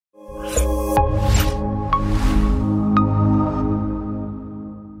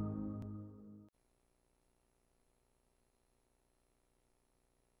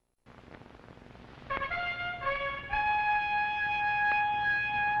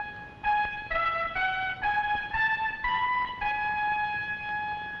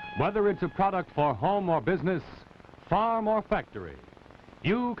Whether it's a product for home or business, farm or factory,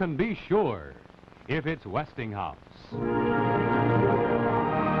 you can be sure if it's Westinghouse.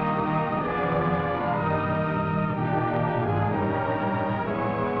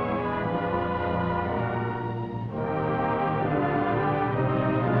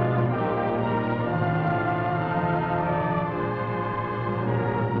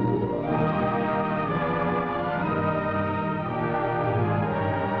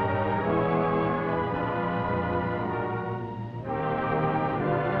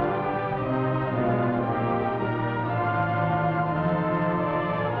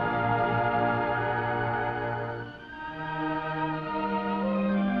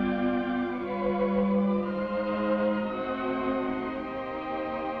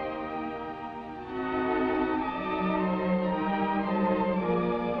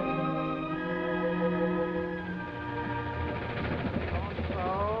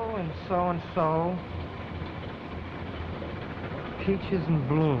 So, peaches in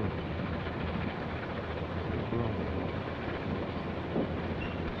bloom.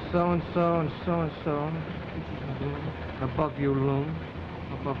 So and so and so and so, peaches in bloom. Above you loom,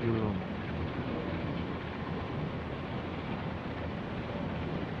 above you loom.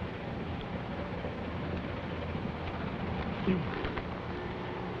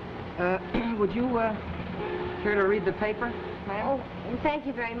 Would you care to read the paper, ma'am? Oh, thank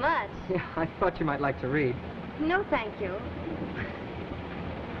you very much. Yeah, I thought you might like to read. No, thank you.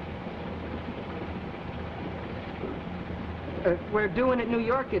 We're due in at New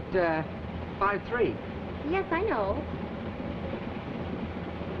York at 5:03. Yes, I know.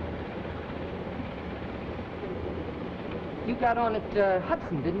 You got on at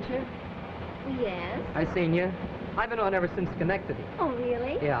Hudson, didn't you? Yes. I seen you. I've been on ever since Schenectady. Oh,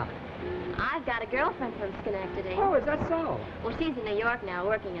 really? Yeah. I've got a girlfriend from Schenectady. Oh, is that so? Well, she's in New York now,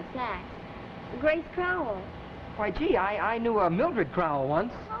 working at Saks. Grace Crowell. Why, gee, I knew a Mildred Crowell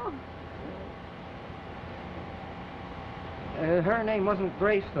once. Oh. Her name wasn't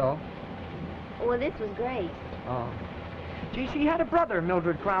Grace, though. Well, this was Grace. Oh. Gee, she had a brother,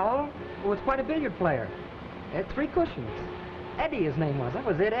 Mildred Crowell, who was quite a billiard player. Had 3 cushions. Eddie, his name was. That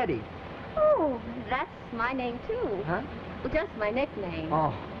was it, Eddie. Oh, that's my name, too. Huh? Well, just my nickname.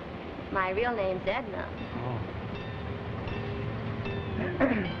 Oh. My real name's Edna. Oh.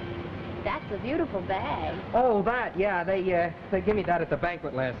 That's a beautiful bag. Oh, that, yeah. They gave me that at the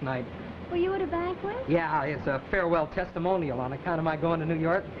banquet last night. Were you at a banquet? Yeah, it's a farewell testimonial on account of my going to New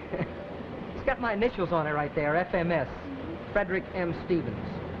York. It's got my initials on it right there, FMS. Frederick M. Stevens.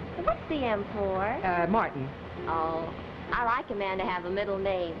 What's the M for? Martin. Oh, I like a man to have a middle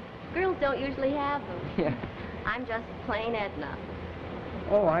name. Girls don't usually have them. Yeah. I'm just plain Edna.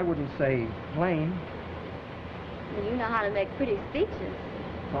 Oh, I wouldn't say plain. Well, you know how to make pretty speeches.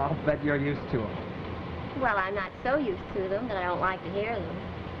 I'll bet you're used to them. Well, I'm not so used to them that I don't like to hear them.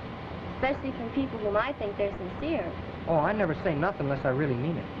 Especially from people whom I think they're sincere. Oh, I never say nothing unless I really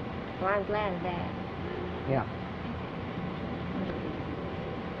mean it. Well, I'm glad of that. Yeah.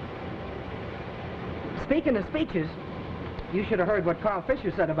 Speaking of speeches, you should have heard what Carl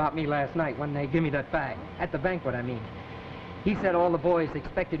Fisher said about me last night when they gave me that bag. At the banquet, I mean. He said all the boys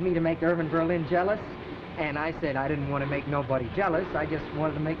expected me to make Irving Berlin jealous, and I said I didn't want to make nobody jealous. I just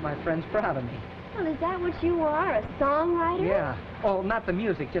wanted to make my friends proud of me. Well, is that what you are, a songwriter? Yeah. Oh, not the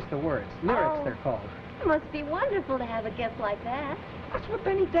music, just the words. Lyrics, they're called. It must be wonderful to have a gift like that. That's what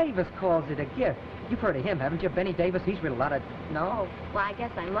Benny Davis calls it, a gift. You've heard of him, haven't you? Benny Davis, he's written a lot of... No? Oh, well, I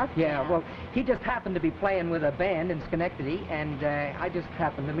guess I must Yeah, have. well, he just happened to be playing with a band in Schenectady, and I just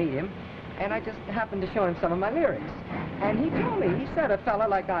happened to meet him, and I just happened to show him some of my lyrics. And he told me, he said a fella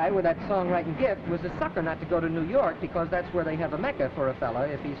like I with that songwriting gift was a sucker not to go to New York because that's where they have a mecca for a fella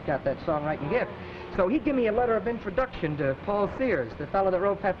if he's got that songwriting gift. So he gave me a letter of introduction to Paul Sears, the fella that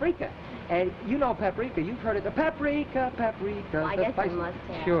wrote Paprika. And you know Paprika, you've heard it, the Paprika, Paprika. Well, I guess you must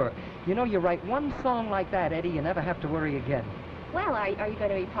have. Sure. You know, you write one song like that, Eddie, you never have to worry again. Well, are you going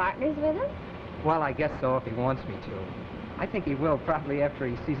to be partners with him? Well, I guess so if he wants me to. I think he will probably after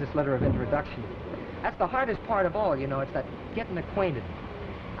he sees this letter of introduction. That's the hardest part of all, you know, it's that getting acquainted.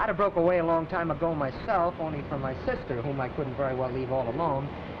 I'd have broke away a long time ago myself, only for my sister, whom I couldn't very well leave all alone.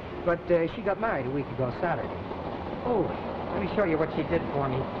 But she got married a week ago Saturday. Oh, let me show you what she did for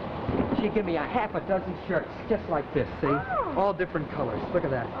me. She gave me a half a dozen shirts, just like this, see? Oh. All different colors. Look at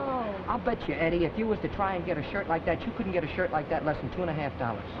that. Oh. I'll bet you, Eddie, if you was to try and get a shirt like that, you couldn't get a shirt like that less than $2.50.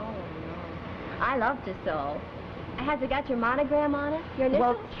 Oh, no. I love to sew. Has it got your monogram on it? Your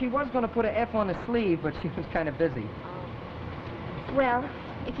initials? Well, she was going to put an F on the sleeve, but she was kind of busy. Oh. Well,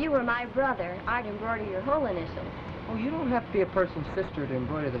 if you were my brother, I'd embroider your whole initials. Oh, you don't have to be a person's sister to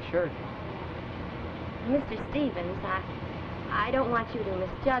embroider the shirt. Mr. Stevens, I don't want you to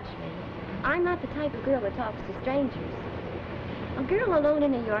misjudge me. I'm not the type of girl that talks to strangers. A girl alone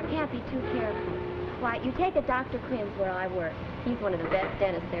in New York can't be too careful. Why, you take a Dr. Crimm's where I work. He's one of the best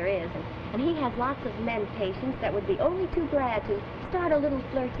dentists there is, and he has lots of men patients that would be only too glad to start a little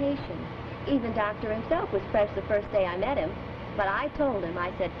flirtation. Even Doctor himself was fresh the first day I met him. But I told him,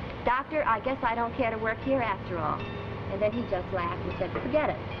 I said, Doctor, I guess I don't care to work here after all. And then he just laughed and said, forget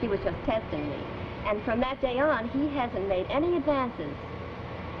it. He was just testing me. And from that day on, he hasn't made any advances.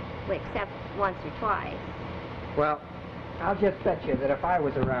 Well, except once or twice. Well, I'll just bet you that if I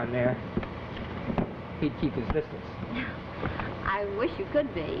was around there, he'd keep his distance. I wish you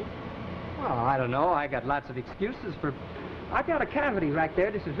could be. Well, I don't know. I got lots of excuses for... I've got a cavity right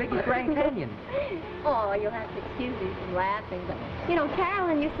there. This is big as Grand Canyon. Oh, you'll have to excuse me from laughing, but, you know,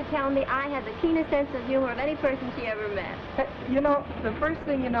 Carolyn used to tell me I had the keenest sense of humor of any person she ever met. You know, the first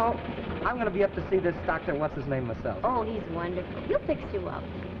thing you know, I'm going to be up to see this Dr. What's-his-name myself. Oh, he's wonderful. He'll fix you up.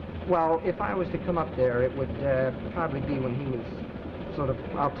 Well, if I was to come up there, it would probably be when he was sort of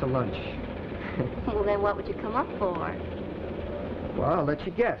out to lunch. Well, then what would you come up for? Well, I'll let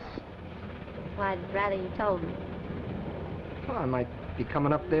you guess. Well, I'd rather you told me. Well, I might be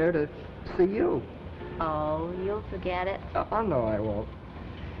coming up there to see you. Oh, you'll forget it. Oh, no, I won't.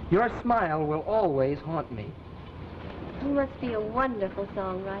 Your smile will always haunt me. You must be a wonderful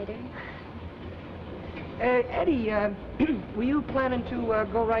songwriter. Eddie, were you planning to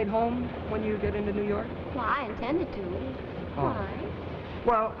go right home when you get into New York? Well, I intended to. Oh. Why?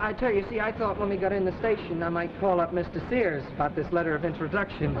 Well, I tell you, see, I thought when we got in the station, I might call up Mr. Sears about this letter of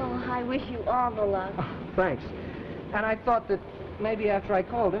introduction. Oh, I wish you all the luck. Oh, thanks. And I thought that maybe after I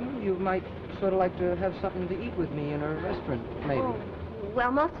called him, you might sort of like to have something to eat with me in a restaurant, maybe. Oh,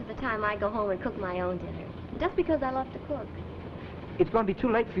 well, most of the time I go home and cook my own dinner, just because I love to cook. It's going to be too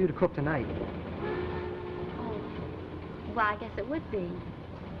late for you to cook tonight. Oh, well, I guess it would be.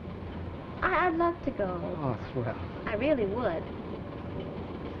 I'd love to go. Oh, swell. I really would.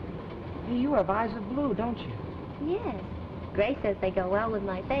 You have eyes of blue, don't you? Yes. Grace says they go well with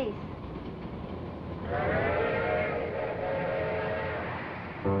my face.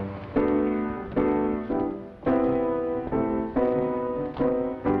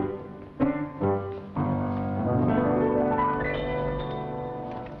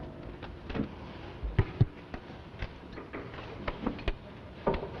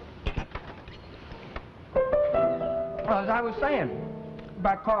 Well, as I was saying,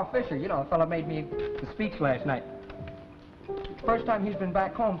 about Carl Fisher, you know, the fellow made me the speech last night. It's the first time he's been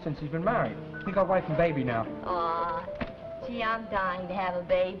back home since he's been married. He got wife and baby now. Aw, gee, I'm dying to have a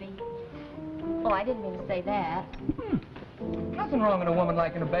baby. Oh, I didn't mean to say that. Nothing wrong with a woman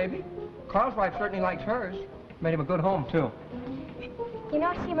liking a baby. Carl's wife certainly likes hers. Made him a good home, too. You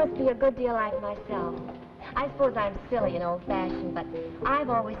know, she must be a good deal like myself. I suppose I'm silly and old-fashioned, but I've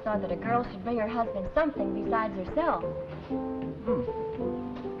always thought that a girl should bring her husband something besides herself.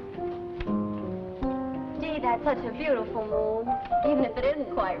 Gee, that's such a beautiful moon, even if it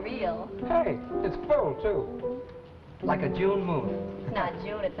isn't quite real. Hey, it's full, too. Like a June moon. It's not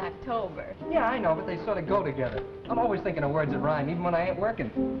June, it's October. Yeah, I know, but they sort of go together. I'm always thinking of words that rhyme, even when I ain't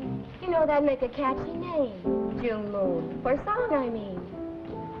working. You know, that'd make a catchy name, June Moon. For a song, I mean.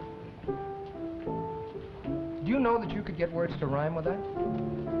 Do you know that you could get words to rhyme with that?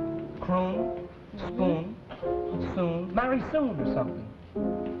 Croon, spoon, soon, marry soon or something.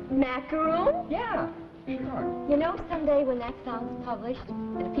 Macaroon? Yeah, sure. You know, someday when that song's published,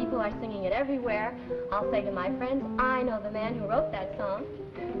 and people are singing it everywhere, I'll say to my friends, I know the man who wrote that song.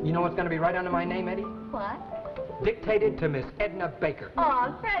 You know what's going to be right under my name, Eddie? What? Dictated to Miss Edna Baker.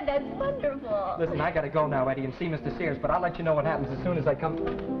 Oh, Fred, that's wonderful. Listen, I got to go now, Eddie, and see Mr. Sears, but I'll let you know what happens as soon as I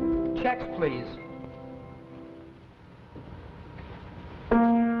come. Checks, please.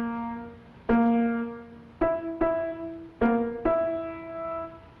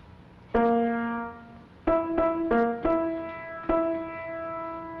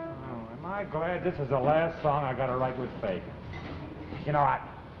 This is the last song I got to write with Fagan. You know,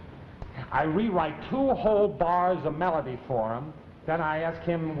 I rewrite 2 whole bars of melody for him. Then I ask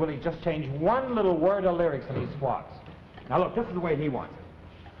him, will he just change one little word of lyrics and he swaps. Now look, this is the way he wants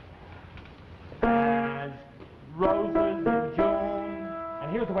it. As roses in June.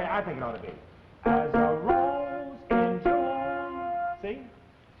 And here's the way I think it ought to be. As a rose in June. See?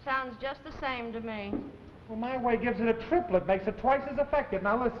 Sounds just the same to me. Well, my way gives it a triplet, makes it twice as effective.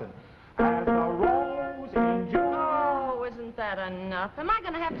 Now listen. As a rose in June. Oh, isn't that enough? Am I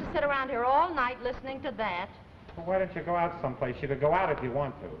going to have to sit around here all night listening to that? Well, why don't you go out someplace? You could go out if you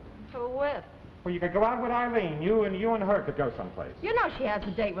want to. To with? Well, you could go out with Eileen. You and her could go someplace. You know she has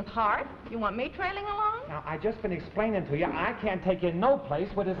a date with Hart. You want me trailing along? Now, I just been explaining to you, I can't take you no place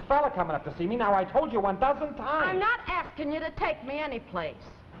with this fella coming up to see me. Now, I told you 1,000 times. I'm not asking you to take me any place.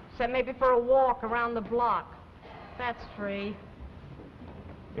 Except maybe for a walk around the block. That's free.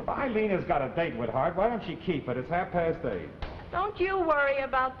 If Eileen has got a date with Hart, why don't she keep it? It's 8:30. Don't you worry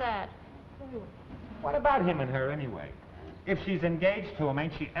about that. What about him and her, anyway? If she's engaged to him,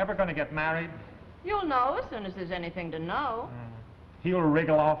 ain't she ever going to get married? You'll know as soon as there's anything to know. He'll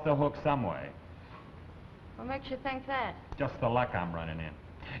wriggle off the hook some way. What makes you think that? Just the luck I'm running in.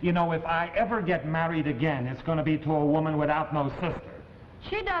 You know, if I ever get married again, it's going to be to a woman without no sister.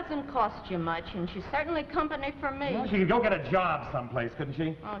 She doesn't cost you much, and she's certainly company for me. Well, she could go get a job someplace, couldn't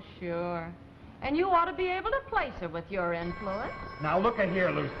she? Oh, sure. And you ought to be able to place her with your influence. Now, look at here,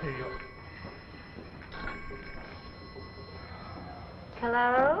 Lucille.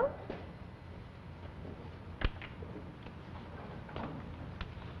 Hello?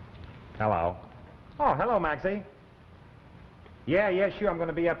 Hello. Oh, hello, Maxie. Yeah, sure. I'm going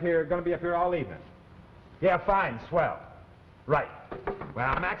to be up here all evening. Yeah, fine, swell. Right.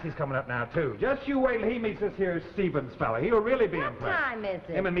 Well, Maxie's coming up now, too. Just you wait till he meets this here Stevens fella. He'll really be impressed. What time is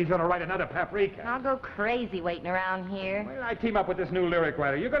it? Him and me's going to write another paprika. I'll go crazy waiting around here. Well, I team up with this new lyric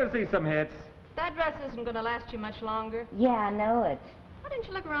writer. You're going to see some hits. That dress isn't going to last you much longer. Yeah, I know it. Why didn't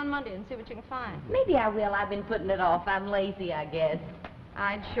you look around Monday and see what you can find? Maybe I will. I've been putting it off. I'm lazy, I guess.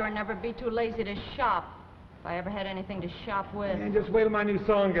 I'd sure never be too lazy to shop if I ever had anything to shop with. And just wait till my new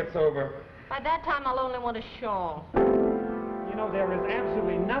song gets over. By that time, I'll only want a shawl. You know, there is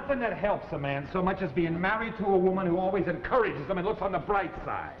absolutely nothing that helps a man so much as being married to a woman who always encourages him and looks on the bright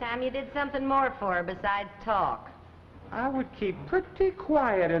side. Time you did something more for her besides talk. I would keep pretty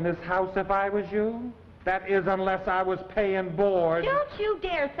quiet in this house if I was you. That is, unless I was paying board. Don't you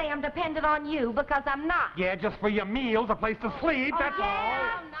dare say I'm dependent on you, because I'm not. Yeah, just for your meals, a place to sleep, that's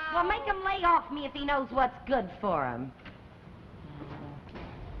Yeah? no. Well, make him lay off me if he knows what's good for him.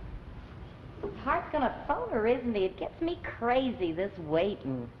 Hart's gonna phone her, isn't he? It gets me crazy, this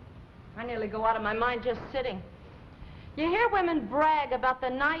waiting. I nearly go out of my mind just sitting. You hear women brag about the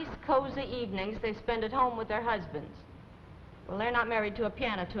nice, cozy evenings they spend at home with their husbands. Well, they're not married to a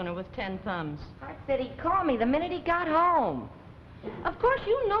piano tuner with 10 thumbs. Hart said he'd call me the minute he got home. Of course,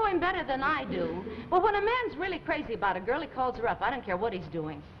 you know him better than I do. But when a man's really crazy about a girl, he calls her up. I don't care what he's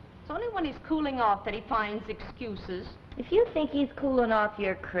doing. It's only when he's cooling off that he finds excuses. If you think he's cooling off,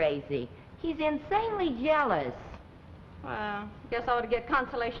 you're crazy. He's insanely jealous. Well, I guess I ought to get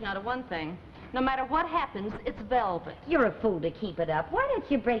consolation out of one thing. No matter what happens, it's velvet. You're a fool to keep it up. Why don't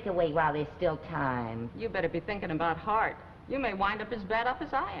you break away while there's still time? You better be thinking about Hart. You may wind up as bad off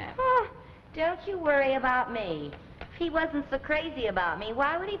as I am. Oh, don't you worry about me. If he wasn't so crazy about me,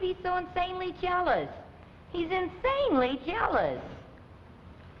 why would he be so insanely jealous? He's insanely jealous.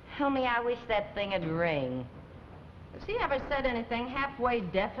 Only I wish that thing would ring. Has he ever said anything halfway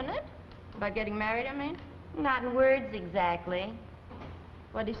definite? About getting married, I mean? Not in words exactly.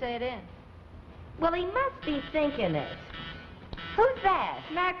 What'd he say it in? Well, he must be thinking it. Who's that?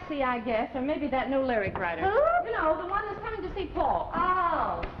 Maxie, I guess, or maybe that new lyric writer. Who? You know, the one that's coming to see Paul.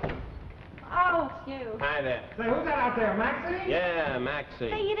 Oh. Oh, it's you. Hi there. Say, who's that out there, Maxie? Yeah, Maxie.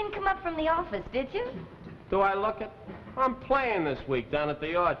 Say, you didn't come up from the office, did you? Do I look it? I'm playing this week down at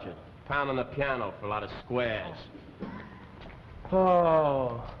the Orchard, pounding the piano for a lot of squares.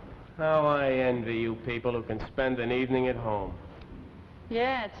 Oh, how I envy you people who can spend an evening at home.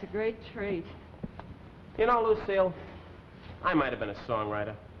 Yeah, it's a great treat. You know, Lucille, I might have been a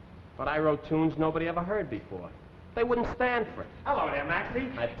songwriter, but I wrote tunes nobody ever heard before. They wouldn't stand for it. Hello there, Maxie.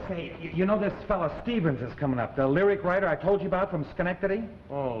 I- Say, you know this fella Stevens is coming up, the lyric writer I told you about from Schenectady?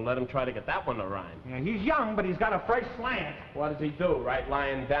 Oh, let him try to get that one to rhyme. Yeah, he's young, but he's got a fresh slant. What does he do, right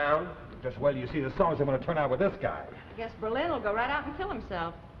lying down? Just wait till you see the songs I'm going to turn out with this guy. I guess Berlin will go right out and kill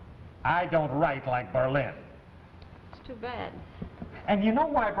himself. I don't write like Berlin. It's too bad. And you know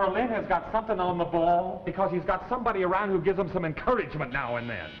why Berlin has got something on the ball? Because he's got somebody around who gives him some encouragement now and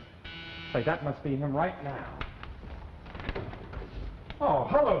then. Say, that must be him right now. Oh,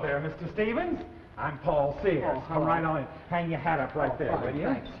 hello there, Mr. Stevens. I'm Paul Sears. Oh, Come right on in. Hang your hat up right there, fine, will you?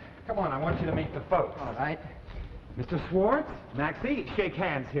 thanks. Come on, I want you to meet the folks. All right. Mr. Schwartz, Maxie, shake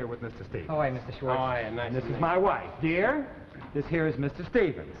hands here with Mr. Stevens. How are you, Mr. Schwartz? Oh, yeah, nice And this to is meet my wife, dear. This here is Mr.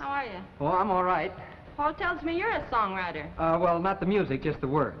 Stevens. How are you? Well, I'm all right. Paul tells me you're a songwriter. Well, not the music, just the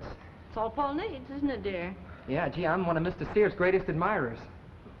words. It's all Paul needs, isn't it, dear? Yeah, gee, I'm one of Mr. Sears' greatest admirers.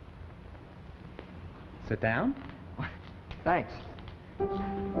 Sit down. Thanks.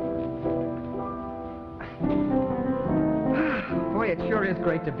 Boy, it sure is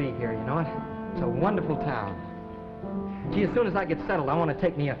great to be here, you know it? It's a wonderful town. Gee, as soon as I get settled, I want to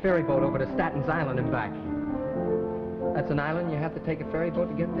take me a ferry boat over to Statten's Island and back. That's an island you have to take a ferry boat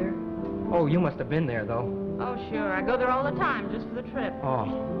to get there? Oh, you must have been there, though. Oh, sure. I go there all the time, just for the trip.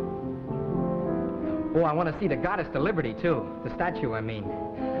 Oh. Oh, I want to see the Goddess of Liberty, too. The statue, I mean.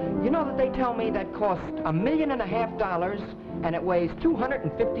 You know that they tell me that cost $1.5 million, and it weighs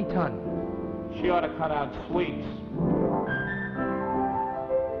 250 tons. She ought to cut out sweets.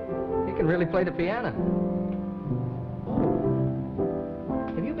 He can really play the piano.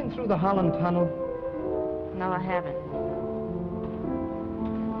 Have you been through the Holland Tunnel? No, I haven't.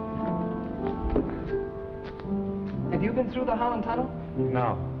 Have you been through the Holland Tunnel?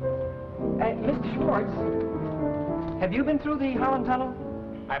 No. Mr. Schwartz, have you been through the Holland Tunnel?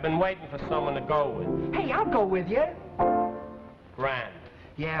 I've been waiting for someone to go with. Hey, I'll go with you. Grand.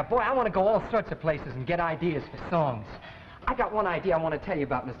 Yeah, boy, I want to go all sorts of places and get ideas for songs. I got one idea I want to tell you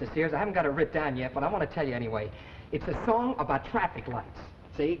about, Mr. Sears. I haven't got it written down yet, but I want to tell you anyway. It's a song about traffic lights.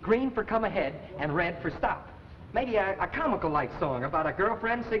 See, green for come ahead and red for stop. Maybe a comical light song about a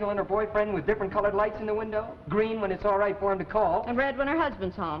girlfriend signaling her boyfriend with different colored lights in the window. Green when it's all right for him to call. And red when her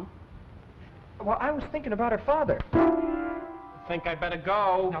husband's home. Well, I was thinking about her father. Think I better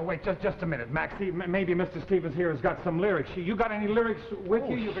go. Now, wait, just a minute, Maxie. Maybe Mr. Stevens here has got some lyrics. You got any lyrics with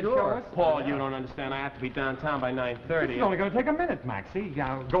you you can show us? Paul, you don't understand. I have to be downtown by 9:30. It's only going to take a minute, Maxie.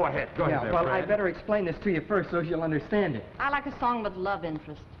 Go ahead. Go ahead there, well, Fred. I better explain this to you first so you'll understand it. I like a song with love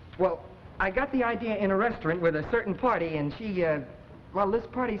interest. Well, I got the idea in a restaurant with a certain party, and she, well, this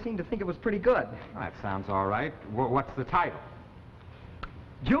party seemed to think it was pretty good. That sounds all right. What's the title?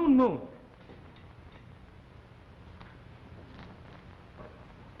 June Moon.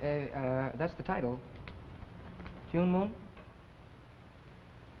 That's the title. June Moon?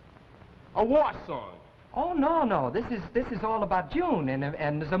 A war song. Oh, no. This is all about June,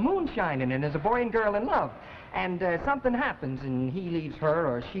 and there's a moon shining, and there's a boy and girl in love. And something happens, and he leaves her,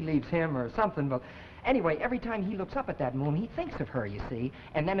 or she leaves him, or something. But anyway, every time he looks up at that moon, he thinks of her, you see.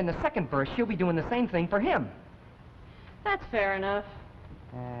 And then in the second verse, she'll be doing the same thing for him. That's fair enough.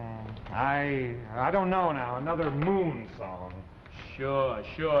 I don't know now. Another moon song. Sure.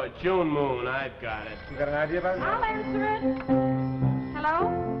 June Moon. I've got it. You got an idea about I'll that? answer it.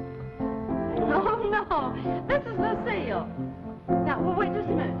 Hello? Oh, no. This is Lucille. Now, well, wait just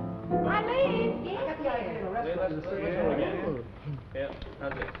a minute. Eileen?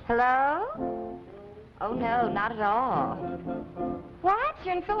 Hello? Oh, no, not at all. What?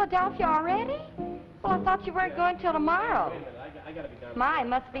 You're in Philadelphia already? Well, I thought you weren't going till tomorrow. My,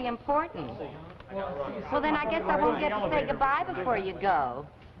 must be important. Well, then I guess I won't get to say goodbye before you go.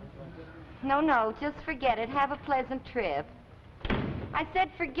 No, just forget it. Have a pleasant trip. I said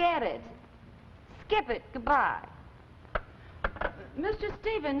forget it. Skip it. Goodbye. Mr.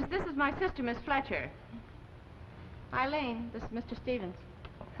 Stevens, this is my sister, Miss Fletcher. Eileen, this is Mr. Stevens.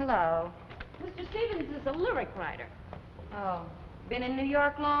 Hello. Mr. Stevens is a lyric writer. Oh, been in New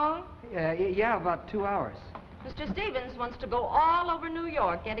York long? Yeah, about 2 hours. Mr. Stevens wants to go all over New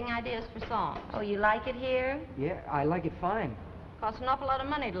York getting ideas for songs. Oh, you like it here? Yeah, I like it fine. Costs an awful lot of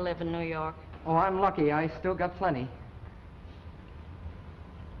money to live in New York. Oh, I'm lucky. I still got plenty.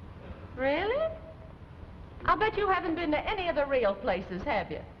 Really? I'll bet you haven't been to any of the real places, have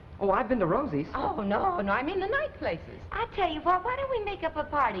you? Oh, I've been to Rosie's. Oh, no, I mean the night places. I tell you what, why don't we make up a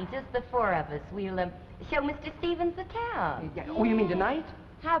party, just the four of us? We'll show Mr. Stevens the town. Oh, you mean tonight?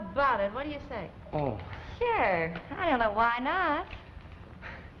 How about it? What do you say? Oh, Sure. I don't know why not.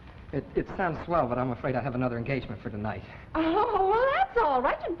 it sounds swell, but I'm afraid I have another engagement for tonight. Oh, well, that's all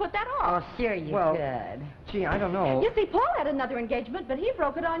right. You can put that off. Oh, sure you Well- could. Gee, I don't know. You see, Paul had another engagement, but he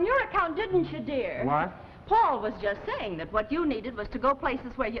broke it on your account, didn't you, dear? What? Paul was just saying that what you needed was to go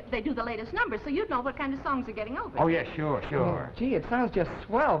places where they do the latest numbers, so you'd know what kind of songs are getting over. Oh, yeah, sure. Gee, it sounds just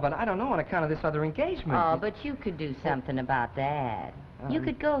swell, but I don't know on account of this other engagement. Oh, but you could do something about that. You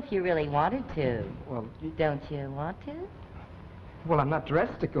could go if you really wanted to. Well, Don't you want to? well, I'm not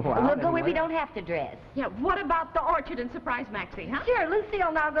dressed to go out. We'll go where we anywhere. don't have to dress. Yeah, what about the orchard and surprise Maxie, huh? Sure, Lucille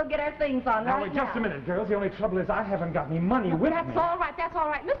and I'll go get our things on Now, right wait, now. just a minute, girls. The only trouble is I haven't got any money with That's me. all right, that's all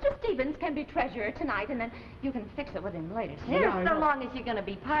right. Mr. Stevens can be treasurer tonight, and then you can fix it with him later. Sure, Yeah, I so know. long as you're going to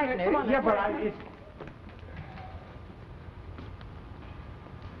be partners. Come on, Yeah, but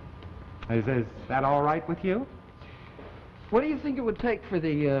Is that all right with you? What do you think it would take for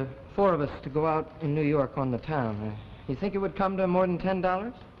the four of us to go out in New York on the town? You think it would come to more than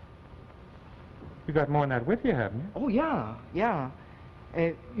 $10? You got more than that with you, haven't you? Oh, yeah.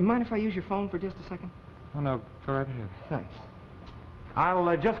 You mind if I use your phone for just a second? Oh, no, go right ahead. Thanks.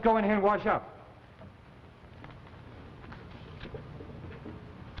 I'll just go in here and wash up.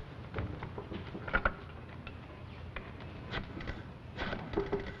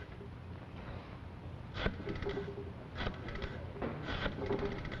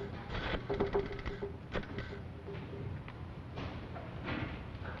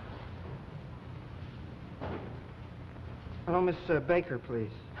 Hello, Miss Baker,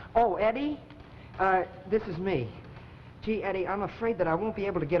 please. Oh, Eddie? This is me. Gee, Eddie, I'm afraid that I won't be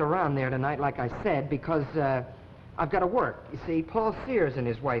able to get around there tonight, like I said, because, I've got to work. You see, Paul Sears and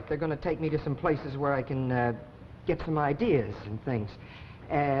his wife, they're going to take me to some places where I can, get some ideas and things.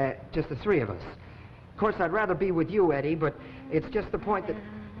 Just the three of us. Of course, I'd rather be with you, Eddie, but it's just the point that...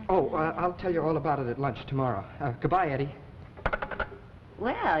 Oh, I'll tell you all about it at lunch tomorrow. Goodbye, Eddie.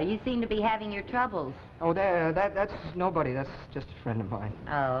 Well, you seem to be having your troubles. Oh, that's nobody. That's just a friend of mine.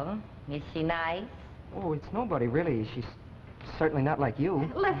 Oh, is she nice? Oh, it's nobody, really. She's certainly not like you.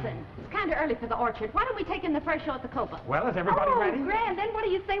 Listen, it's kind of early for the orchard. Why don't we take in the first show at the Copa? Well, is everybody ready? Grand. Then what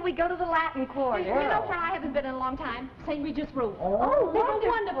do you say we go to the Latin Quarter? You know where I haven't been in a long time? St. Regis Roof. Oh, there's a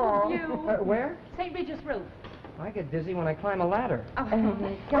wonderful view. Where? St. Regis Roof. I get dizzy when I climb a ladder. Oh,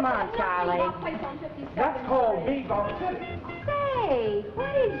 come on, Charlie. That's called Vidal City. Say,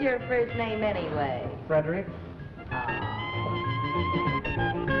 what is your first name anyway? Frederick?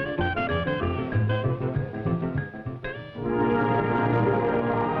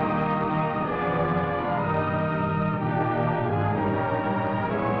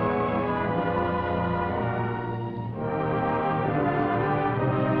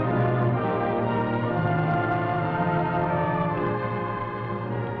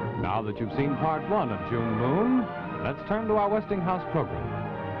 Now that you've seen part one of June Moon, let's turn to our Westinghouse program.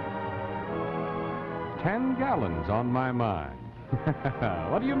 10 gallons on my mind.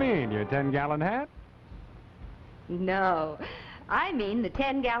 What do you mean, your 10-gallon hat? No, I mean the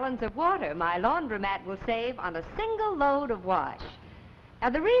 10 gallons of water my laundromat will save on a single load of wash. Now,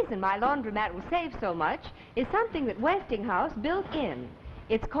 the reason my laundromat will save so much is something that Westinghouse built in.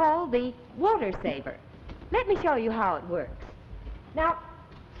 It's called the water saver. Let me show you how it works. Now,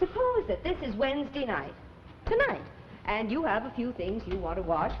 suppose that this is Wednesday night, tonight, and you have a few things you want to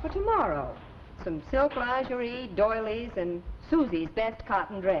wash for tomorrow. Some silk lingerie, doilies, and Susie's best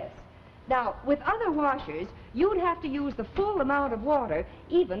cotton dress. Now, with other washers, you'd have to use the full amount of water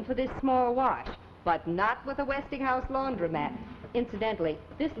even for this small wash, but not with a Westinghouse laundromat. Incidentally,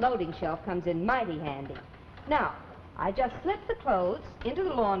 this loading shelf comes in mighty handy. Now, I just slip the clothes into the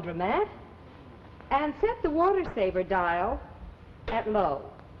laundromat and set the water saver dial at low.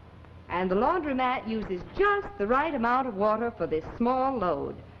 And the laundromat uses just the right amount of water for this small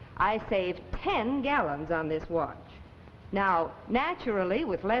load. I saved 10 gallons on this wash. Now, naturally,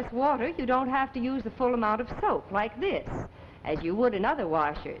 with less water, you don't have to use the full amount of soap like this, as you would in other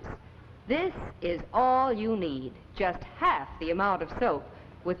washers. This is all you need, just half the amount of soap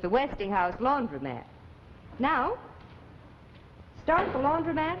with the Westinghouse laundromat. Now, start the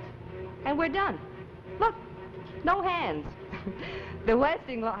laundromat, and we're done. Look, no hands. The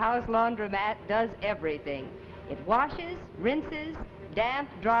Westinghouse laundromat does everything. It washes, rinses, damp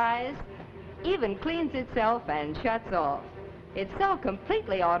dries, even cleans itself and shuts off. It's so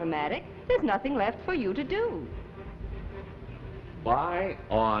completely automatic, there's nothing left for you to do. Buy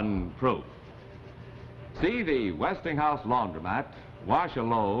on proof. See the Westinghouse laundromat wash a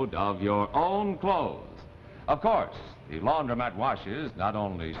load of your own clothes. Of course, the laundromat washes not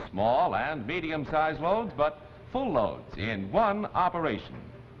only small and medium-sized loads, but full loads in one operation.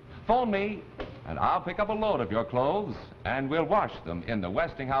 Phone me, and I'll pick up a load of your clothes, and we'll wash them in the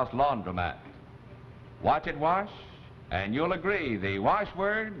Westinghouse laundromat. Watch it wash, and you'll agree the wash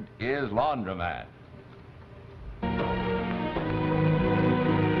word is laundromat.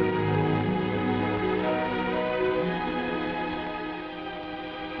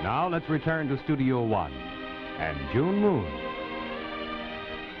 Now let's return to Studio One and June Moon.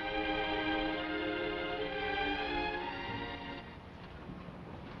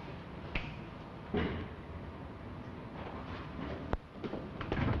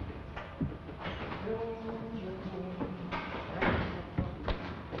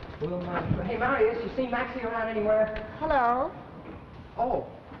 Hey, Marius, you see Maxie around anywhere? Hello. Oh.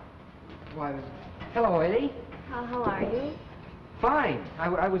 Why, hello, Eddie. How are you? Fine.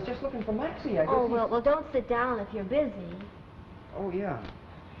 I was just looking for Maxie. I guess Oh, well, don't sit down if you're busy. Oh, yeah.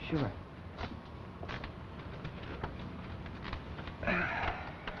 Sure.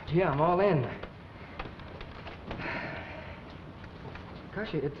 Gee, I'm all in.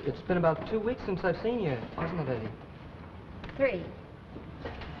 Gosh, it's been about 2 weeks since I've seen you, hasn't it, Eddie? 3.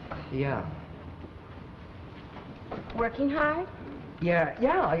 Yeah. Working hard?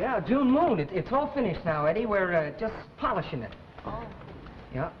 Yeah. June Moon. It's all finished now, Eddie. We're just polishing it. Oh.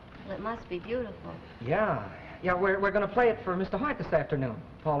 Yeah. Well, it must be beautiful. Yeah. Yeah, we're going to play it for Mr. Hart this afternoon,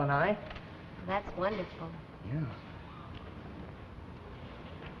 Paul and I. That's wonderful. Yeah.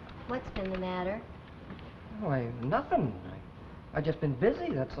 What's been the matter? Oh, nothing. I've just been busy,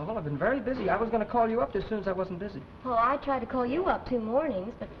 that's all. I've been very busy. I was going to call you up as soon as I wasn't busy. Oh, I tried to call you up 2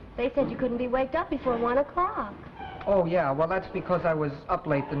 mornings, but they said you couldn't be waked up before 1 o'clock. Oh, yeah, well, that's because I was up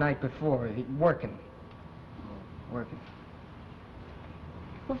late the night before, working. Working.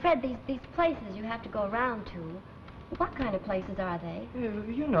 Well, Fred, these places you have to go around to, what kind of places are they?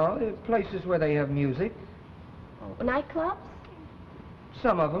 You know, places where they have music. Oh, nightclubs?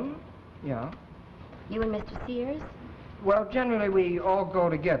 Some of them, yeah. You and Mr. Sears? Well, generally we all go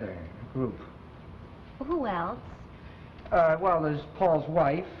together, a group. Well, who else? Well, there's Paul's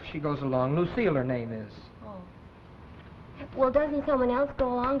wife. She goes along. Lucille, her name is. Oh. Well, doesn't someone else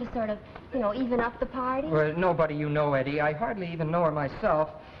go along to sort of, even up the party? Well, nobody you know, Eddie. I hardly even know her myself.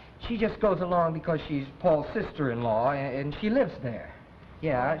 She just goes along because she's Paul's sister-in-law, and she lives there.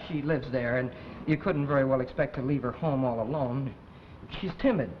 Yeah, she lives there, and you couldn't very well expect to leave her home all alone. She's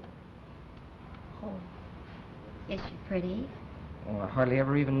timid. Oh. Is she pretty? Oh, I hardly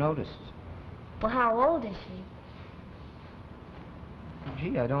ever even noticed. Well, how old is she?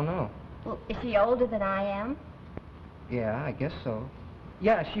 Gee, I don't know. Well, is she older than I am? Yeah, I guess so.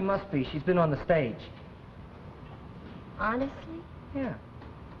 Yeah, she must be. She's been on the stage. Honestly? Yeah.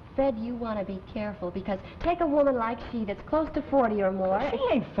 Fred, you want to be careful, because take a woman like she that's close to 40 or more.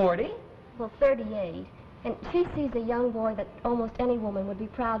 She ain't 40. Well, 38. And she sees a young boy that almost any woman would be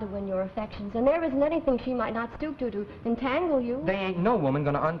proud to win your affections. And there isn't anything she might not stoop to entangle you. There ain't no woman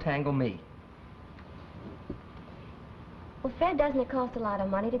gonna untangle me. Well, Fred, doesn't it cost a lot of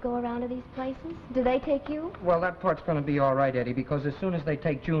money to go around to these places? Do they take you? Well, that part's gonna be all right, Eddie, because as soon as they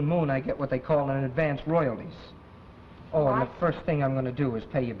take June Moon, I get what they call an advance royalties. Oh, and the first thing I'm gonna do is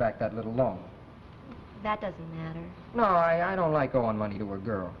pay you back that little loan. That doesn't matter. No, I don't like owing money to a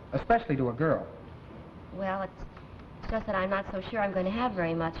girl, especially to a girl. Well, it's just that I'm not so sure I'm going to have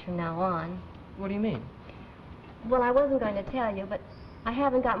very much from now on. What do you mean? Well, I wasn't going to tell you, but I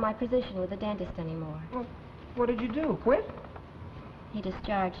haven't got my position with the dentist anymore. Well, what did you do? Quit? He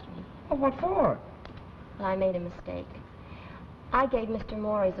discharged me. Oh, what for? Well, I made a mistake. I gave Mr.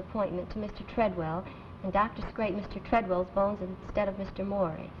 Morey's appointment to Mr. Treadwell, and Doctor scraped Mr. Treadwell's bones instead of Mr.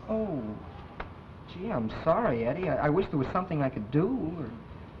 Morey's. Oh. Gee, I'm sorry, Eddie. I wish there was something I could do, or...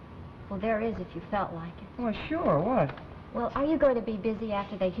 Well, there is if you felt like it. Well, sure, what? Well, are you going to be busy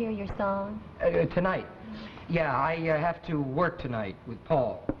after they hear your song? Tonight. Yeah, I have to work tonight with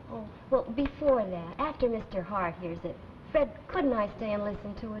Paul. Oh, well, before that, after Mr. Hart hears it, Fred, couldn't I stay and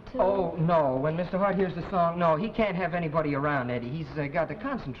listen to it, too? Oh, no. When Mr. Hart hears the song, no, he can't have anybody around, Eddie. He's got to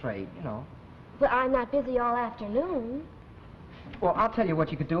concentrate, you know. Well, I'm not busy all afternoon. Well, I'll tell you what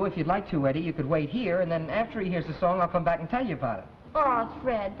you could do if you'd like to, Eddie. You could wait here, and then after he hears the song, I'll come back and tell you about it. Oh,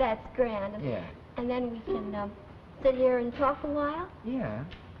 Fred, that's grand. Yeah. And then we can sit here and talk a while? Yeah.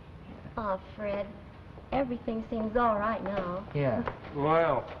 Oh, Fred, everything seems all right now. Yeah.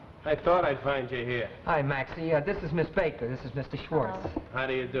 Well, I thought I'd find you here. Hi, Maxie. This is Miss Baker. This is Mr. Schwartz. How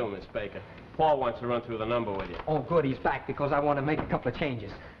do you do, Miss Baker? Paul wants to run through the number with you. Oh, good. He's back because I want to make a couple of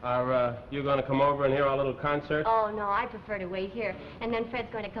changes. Are you going to come over and hear our little concert? Oh, no, I prefer to wait here. And then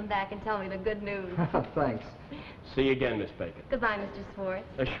Fred's going to come back and tell me the good news. Thanks. See you again, Miss Baker. Goodbye, Mr. Schwartz.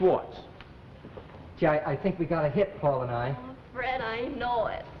 Schwartz. Gee, I think we got a hit, Paul and I. Oh, Fred, I know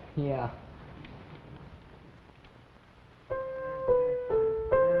it. Yeah.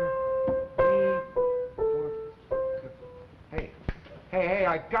 Hey,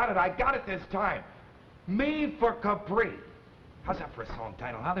 I got it this time. Me for Capri. How's that for a song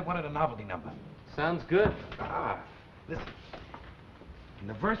title? How they wanted a novelty number? Sounds good. Listen. In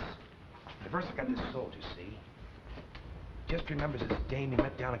the verse I got this soul, you see. Just remembers this dame he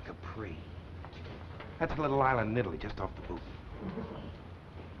met down in Capri. That's a little island in Italy, just off the boot.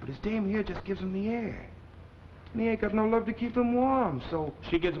 But his dame here just gives him the air. And he ain't got no love to keep him warm, so...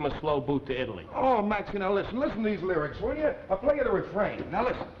 She gives him a slow boot to Italy. Oh, Max, now listen to these lyrics, will you? I'll play you the refrain. Now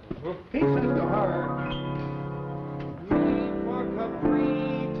listen. He says to her, "Me for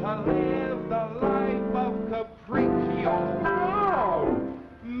Capri to live the life of Capriccio. Oh,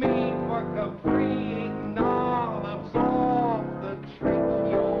 me for Capri, knowledge off the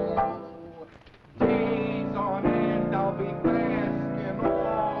tricchio. Days on end I'll be basking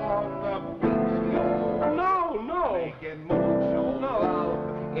on the beach, yo. No. Making mucho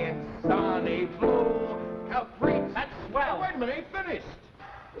love in sunny blue Capri." That's swell. Hey, wait a minute, ain't finished.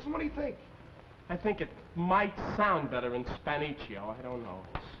 Listen, what do you think? I think it might sound better in Spaniccio. I don't know.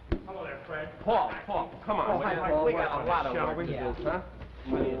 Hello there, Fred. Paul, come on. Oh, hi, Paul. We got a lot of Shall work we? to do, huh?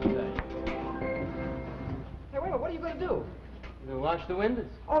 What do you say? Hey, wait a minute. What are you going to do? You wash the windows.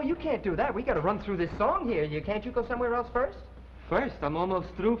 Oh, you can't do that. We got to run through this song here. Can't you go somewhere else first? First, I'm almost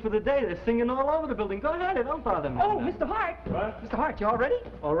through for the day. They're singing all over the building. Go ahead, don't bother me. Oh, Mr. Hart. What? Mr. Hart, you all ready?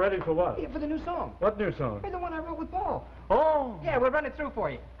 All ready for what? Yeah, for the new song. What new song? Hey, the one I wrote with Paul. Oh, Yeah, we'll run it through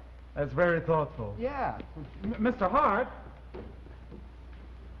for you. that's very thoughtful. Yeah. Mr. Hart?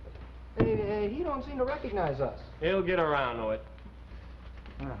 He don't seem to recognize us. He'll get around to it.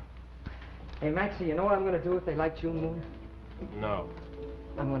 Hey, Maxie, you know what I'm going to do if they like June Moon? No.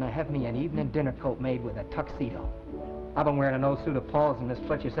 I'm going to have me an evening dinner coat made with a tuxedo. I've been wearing an old suit of Paul's, and Miss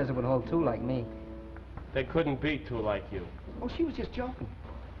Fletcher says it would hold two like me. There couldn't be two like you. Oh, she was just joking.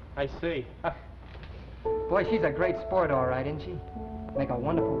 I see. Boy, she's a great sport, all right, isn't she? Make a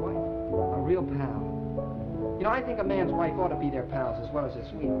wonderful wife. A real pal. You know, I think a man's wife ought to be their pals as well as his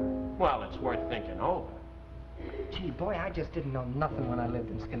sweetheart. Well, it's worth thinking over. Gee, boy, I just didn't know nothing when I lived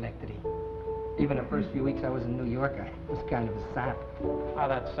in Schenectady. Even the first few weeks I was in New York, I was kind of a sap. Oh,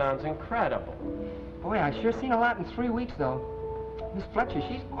 that sounds incredible. Boy, I sure seen a lot in 3 weeks, though. Miss Fletcher,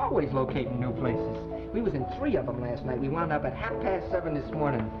 she's always locating new places. We was in 3 of them last night. We wound up at 7:30 this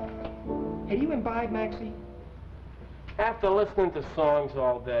morning. Hey, do you imbibe, Maxie? After listening to songs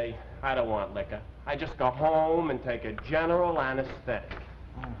all day, I don't want liquor. I just go home and take a general anesthetic.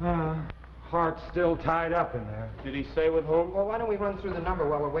 Hart's still tied up in there. Did he say with whom? Well, why don't we run through the number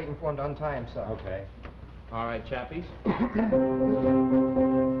while we're waiting for him to untie himself? Okay. All right, chappies.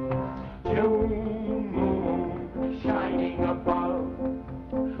 June moon shining above,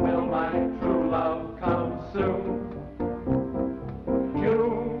 will my true love come soon?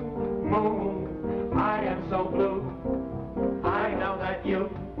 June moon, I am so blue, I know that you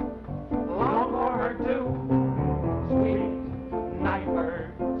long for her too. Sweet night bird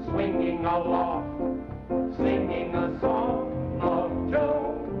swinging aloft, singing a song of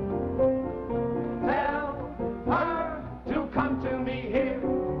June. Tell her to come to me here,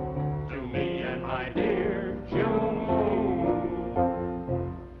 to me and my dear June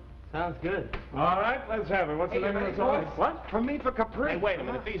moon. Sounds good. All right, let's have it. What's the name of the song? What? For me, for Capri. Hey, wait a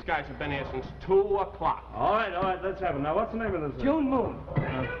minute. These guys have been here since 2 o'clock. All right, let's have it. Now, what's the name of this? June Moon.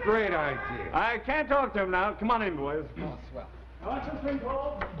 Great idea. I can't talk to him now. Come on in, boys. Oh, swell. What's this thing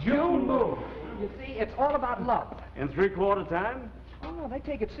called? June Moon. You see, it's all about love. In 3/4 time? Oh, no, they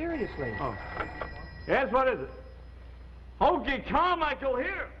take it seriously. Oh. Yes, what is it? Hoagie Carmichael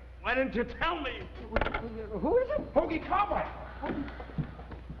here. Why didn't you tell me? Who is it? Hoagie Carmichael.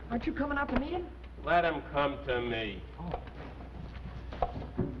 Aren't you coming out to meet him? Let him come to me. Oh,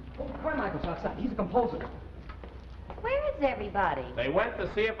 Carmichael's outside. He's a composer. Where is everybody? They went to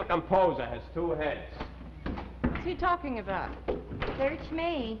see if a composer has 2 heads. What's he talking about? Search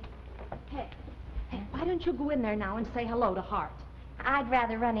me. Hey, why don't you go in there now and say hello to Hart? I'd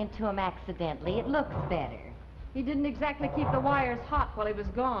rather run into him accidentally. It looks better. He didn't exactly keep the wires hot while he was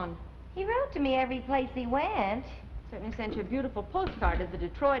gone. He wrote to me every place he went. Certainly sent you a beautiful postcard to the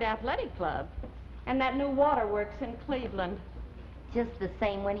Detroit Athletic Club. And that new waterworks in Cleveland. Just the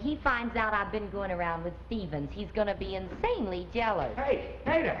same, when he finds out I've been going around with Stevens, he's going to be insanely jealous. Hey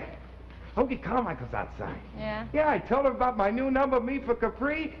there. Hoagie Carmichael's outside. Yeah? Yeah, I told him about my new number, Me for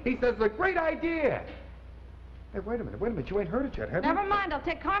Capri. He says it's a great idea. Hey, wait a minute. You ain't heard it yet, have you? Never mind, I'll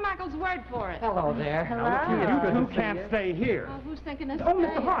take Carmichael's word for it. Hello there. Hello. You can't stay here. Oh, who's thinking of Oh,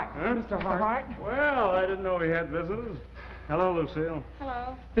 staying? Mr. Hart. Huh? Mr. Hart. Well, I didn't know we had visitors. Hello, Lucille.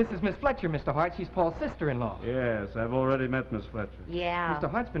 Hello. This is Miss Fletcher, Mr. Hart. She's Paul's sister-in-law. Yes, I've already met Miss Fletcher. Yeah. Mr.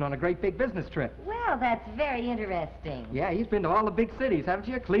 Hart's been on a great big business trip. Well, that's very interesting. Yeah, he's been to all the big cities, haven't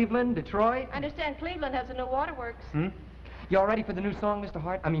you? Cleveland, Detroit. I understand Cleveland has a new waterworks. You all ready for the new song, Mr.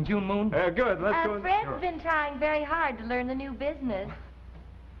 Hart? I mean, June Moon? Good. Let's go. Fred's been trying very hard to learn the new business.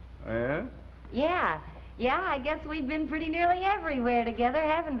 Yeah? Yeah, I guess we've been pretty nearly everywhere together,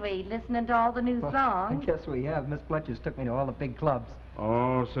 haven't we? Listening to all the new I songs. guess we have. Miss Fletcher's took me to all the big clubs.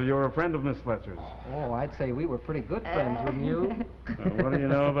 Oh, so you're a friend of Miss Fletcher's. Oh, I'd say we were pretty good friends, wouldn't you? What do you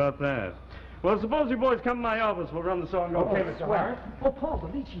know about that? Well, suppose you boys come to my office. We'll run the song. Okay, Mr. Hart. Oh, Paul, the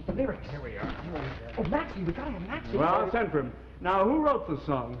lead sheet, the lyrics. Here we are. Oh, Maxie, we gotta have Maxie. Well, I'll send for him. Now, who wrote the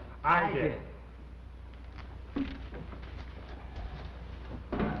song? I did.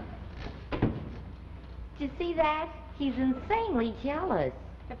 Did you see that? He's insanely jealous.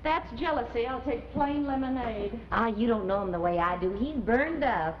 If that's jealousy, I'll take plain lemonade. Ah, you don't know him the way I do. He's burned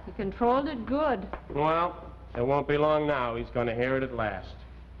up. You controlled it good. Well, it won't be long now. He's going to hear it at last.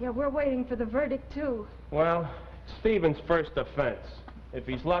 Yeah, we're waiting for the verdict, too. Well, Stephen's first offense. If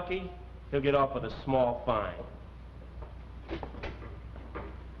he's lucky, he'll get off with a small fine.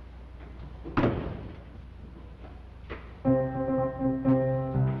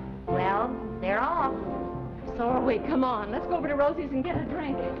 Well, they're off. So are we. we? Come on. Let's go over to Rosie's and get a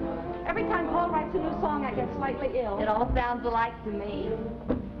drink. Every time Paul writes a new song, I get slightly ill. It all sounds alike to me.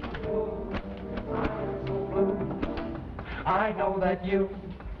 I know that you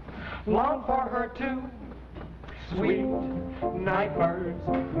long for her too. Sweet night birds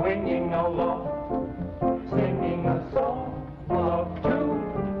winging along, singing a song of two.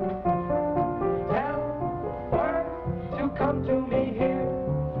 Tell her to come to me here,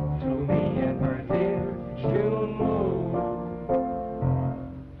 to me in her dear June moon.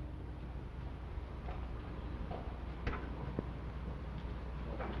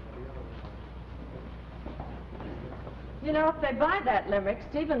 You know, if they buy that limerick,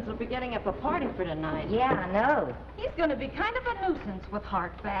 Stevens will be getting up a party for tonight. Yeah, I know. He's going to be kind of a nuisance with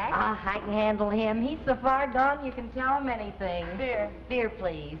Hart back. I can handle him. He's so far gone you can tell him anything. Dear. Dear,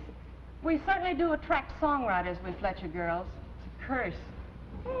 please. We certainly do attract songwriters, we Fletcher girls. It's a curse.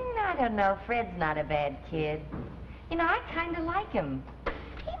 I don't know. Fred's not a bad kid. You know, I kind of like him.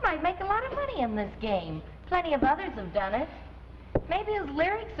 He might make a lot of money in this game. Plenty of others have done it. Maybe his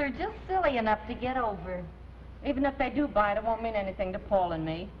lyrics are just silly enough to get over. Even if they do buy it, it won't mean anything to Paul and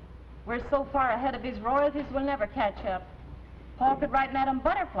me. We're so far ahead of his royalties, we'll never catch up. Paul could write Madame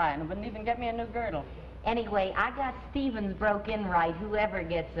Butterfly and it wouldn't even get me a new girdle. Anyway, I got Stevens broke in right, whoever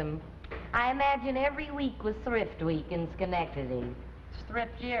gets him. I imagine every week was Thrift Week in Schenectady. It's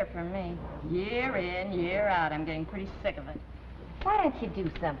thrift year for me. Year in, year out. I'm getting pretty sick of it. Why don't you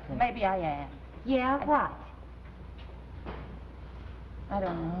do something? Maybe I am. Yeah, what? I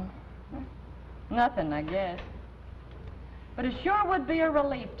don't know. Nothing, I guess. But it sure would be a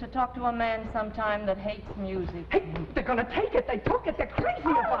relief to talk to a man sometime that hates music. Hey, they're gonna take it. They took it. They're crazy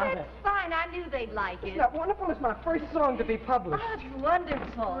about it. That's fine. I knew they'd like it. Isn't that wonderful? It's my first song to be published. Oh, it's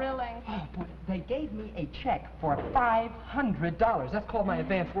wonderful. Thrilling. Oh, boy, they gave me a check for $500. That's called my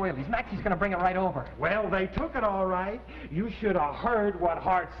advance royalties. Maxie's gonna bring it right over. Well, they took it all right. You should have heard what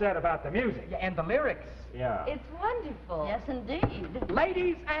Hart said about the music. Yeah, and the lyrics. Yeah. It's wonderful. Yes, indeed.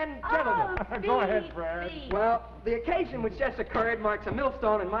 Ladies and gentlemen. Oh, Go ahead, Steve, Fred. Steve. Well, the occasion which just occurred marks a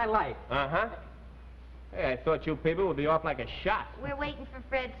millstone in my life. Uh-huh. Hey, I thought you people would be off like a shot. We're waiting for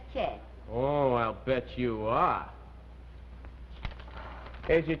Fred's check. Oh, I'll bet you are.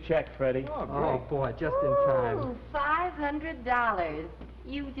 Here's your check, Freddie. Oh, boy, just in time. Ooh, $500.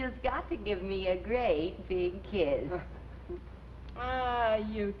 You just got to give me a great big kiss. Ah,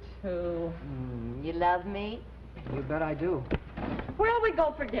 you two. You love me? You bet I do. Where'll we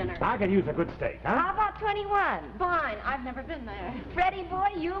go for dinner? I could use a good steak, huh? How about 21? Fine. I've never been there. Freddie boy,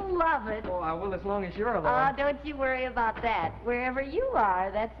 you'll love it. Oh, I will as long as you're Oh, along. don't you worry about that. Wherever you are,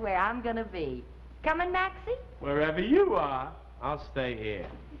 that's where I'm gonna be. Coming, Maxie? Wherever you are, I'll stay here.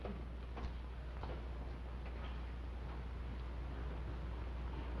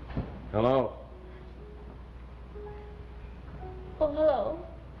 Hello. Oh, hello.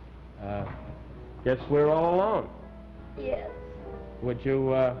 Guess we're all alone. Yes. Would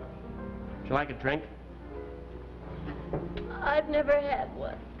you like a drink? I've never had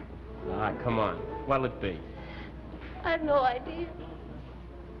one. Ah, come on. What'll it be? I've no idea.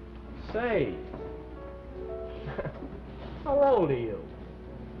 Say. How old are you?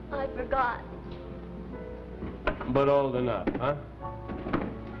 I forgot. But old enough, huh?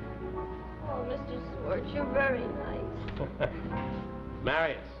 Oh, Mr. Swartz, you're very nice.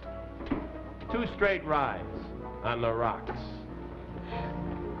 Marius. 2 straight rides on the rocks.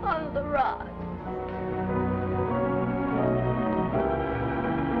 On the rocks.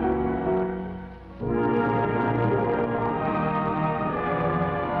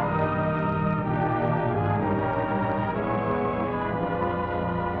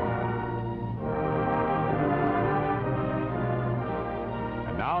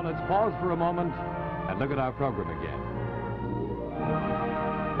 And now let's pause for a moment and look at our program again.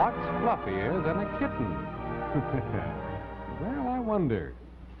 What's fluffier than a kitten? Well, I wonder.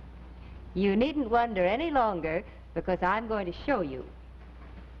 You needn't wonder any longer, because I'm going to show you.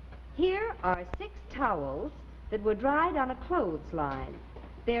 Here are 6 towels that were dried on a clothesline.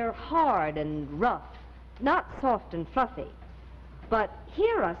 They're hard and rough, not soft and fluffy. But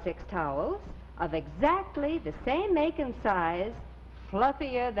here are 6 towels of exactly the same make and size,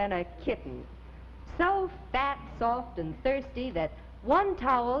 fluffier than a kitten. So fat, soft, and thirsty that 1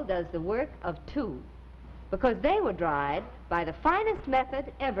 towel does the work of 2, because they were dried by the finest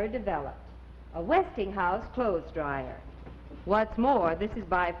method ever developed, a Westinghouse clothes dryer. What's more, this is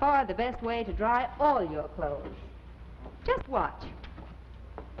by far the best way to dry all your clothes. Just watch.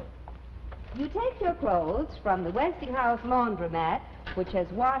 You take your clothes from the Westinghouse laundromat, which has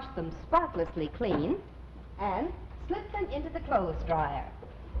washed them spotlessly clean, and slip them into the clothes dryer.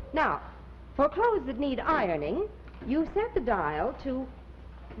 Now, for clothes that need ironing, you set the dial to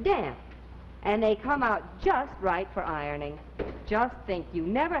damp, and they come out just right for ironing. Just think, you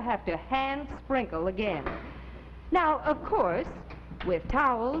never have to hand sprinkle again. Now, of course, with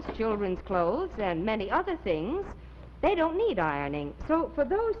towels, children's clothes, and many other things, they don't need ironing. So for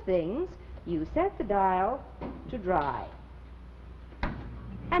those things, you set the dial to dry.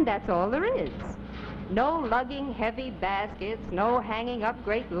 And that's all there is. No lugging heavy baskets, no hanging up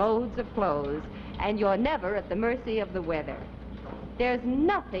great loads of clothes, and you're never at the mercy of the weather. There's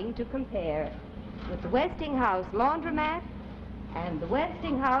nothing to compare with the Westinghouse laundromat and the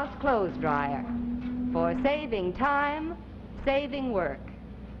Westinghouse clothes dryer for saving time, saving work.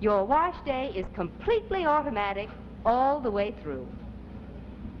 Your wash day is completely automatic all the way through.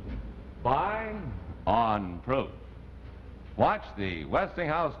 Buy on proof. Watch the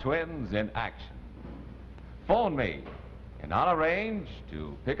Westinghouse twins in action. Phone me, and I'll arrange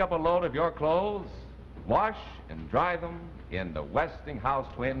to pick up a load of your clothes, wash and dry them in the Westinghouse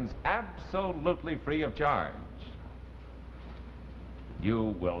twins absolutely free of charge.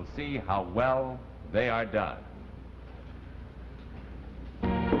 You will see how well they are done.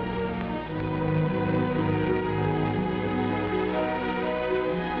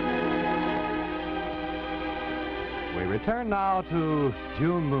 We return now to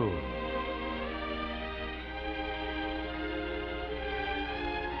June Moon.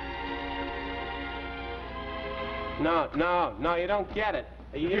 No, you don't get it.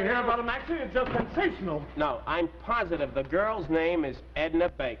 Did you hear about him, Maxie? It's just sensational. No, I'm positive the girl's name is Edna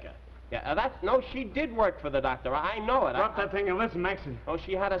Baker. Yeah, no, she did work for the doctor. I know it. Drop that thing and listen, Maxie. Oh,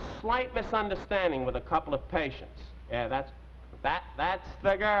 she had a slight misunderstanding with a couple of patients. Yeah, that's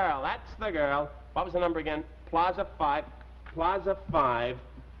the girl. That's the girl. What was the number again? Plaza 5,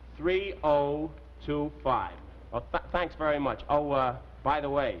 3025. Oh, thanks very much. Oh, by the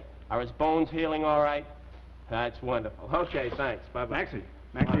way, are his bones healing all right? That's wonderful. Okay, thanks. Bye-bye.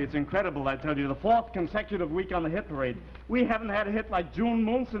 Maxie, it's incredible, I tell you. The 4th consecutive week on the hit parade. We haven't had a hit like June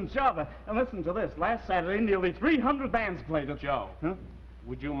Moon since Java. And listen to this. Last Saturday, nearly 300 bands played it. Joe, huh?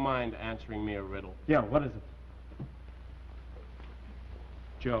 Would you mind answering me a riddle? Yeah, what is it?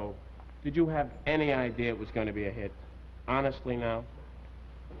 Joe, did you have any idea it was going to be a hit? Honestly now?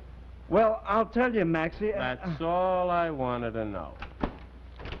 Well, I'll tell you, Maxie. That's all I wanted to know.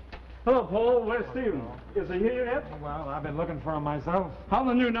 Hello, Paul. Where's Stephen? Is he here yet? Well, I've been looking for him myself. How are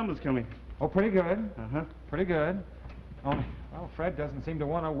the new numbers coming? Oh, pretty good. Uh-huh. Pretty good. Only, well, Fred doesn't seem to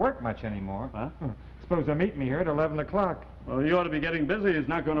want to work much anymore. Huh? Supposed to meet me here at 11 o'clock. Well, you ought to be getting busy. He's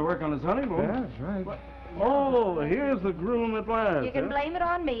not going to work on his honeymoon. Yeah, that's right. What? Oh, here's the groom at last. You can blame it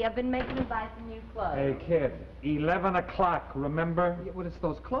on me. I've been making him buy some new clothes. Hey, kid, 11 o'clock, remember? Yeah, well, it's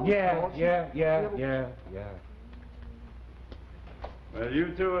those clothes. Yeah. Well, you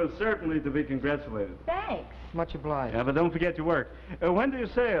two are certainly to be congratulated. Thanks. Much obliged. Yeah, but don't forget your work. When do you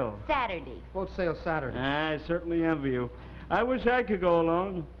sail? Saturday. Boat sail Saturday. I certainly envy you. I wish I could go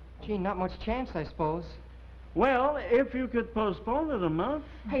along. Gee, not much chance, I suppose. Well, if you could postpone it a month.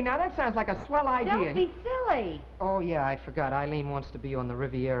 Hey, now that sounds like a swell idea. Don't be silly. Oh, yeah, I forgot. Eileen wants to be on the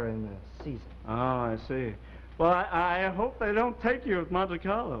Riviera in the season. Oh, I see. Well, I hope they don't take you at Monte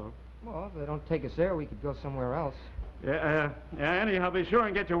Carlo. Well, if they don't take us there, we could go somewhere else. Yeah, anyhow, be sure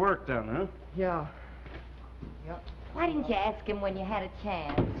and get your work done, huh? Yeah. Why didn't you ask him when you had a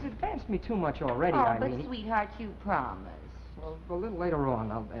chance? It's advanced me too much already, Oh, Eileen. but sweetheart, you promised. Well, a little later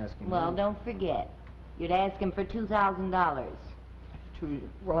on, I'll ask him. Well, don't forget. You'd ask him for $2,000.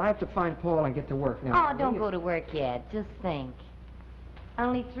 Well, I have to find Paul and get to work now. Oh, don't go to work yet. Just think.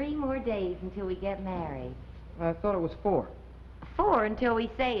 Only 3 more days until we get married. I thought it was 4. 4 until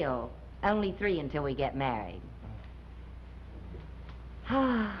we sail. Only 3 until we get married.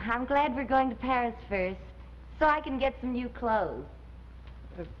 I'm glad we're going to Paris first, so I can get some new clothes.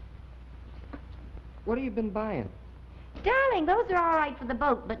 What have you been buying? Darling, those are all right for the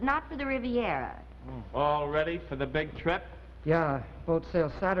boat, but not for the Riviera. All ready for the big trip? Yeah, boat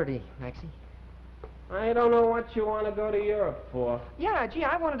sail Saturday, Maxie. I don't know what you want to go to Europe for. Yeah, gee,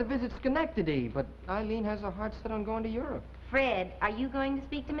 I wanted to visit Schenectady, but Eileen has her heart set on going to Europe. Fred, are you going to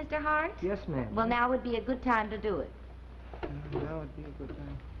speak to Mr. Hart? Yes, ma'am. Well, now would be a good time to do it. Now would be a good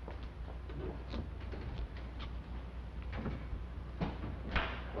time.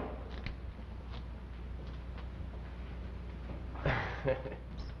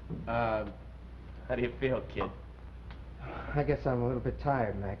 How do you feel, kid? I guess I'm a little bit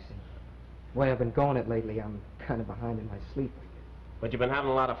tired, Maxie. The way I've been going it lately, I'm kind of behind in my sleep. But you've been having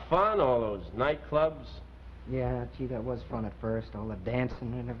a lot of fun, all those nightclubs. Yeah, gee, that was fun at first, all the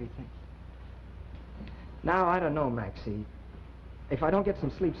dancing and everything. Now, I don't know, Maxie. If I don't get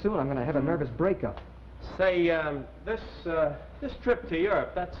some sleep soon, I'm going to have a nervous breakup. Say, this trip to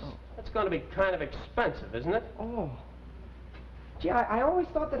Europe, that's going to be kind of expensive, isn't it? Oh. Gee, I always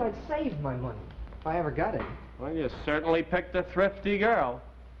thought that I'd save my money if I ever got it. Well, you certainly picked a thrifty girl.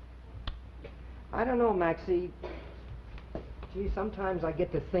 I don't know, Maxie. Gee, sometimes I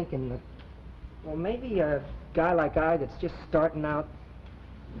get to thinking that, well, maybe a guy like I that's just starting out,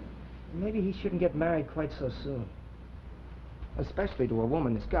 maybe he shouldn't get married quite so soon. Especially to a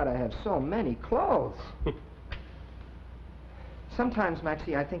woman that's got to have so many clothes. Sometimes,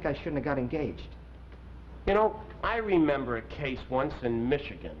 Maxie, I think I shouldn't have got engaged. You know, I remember a case once in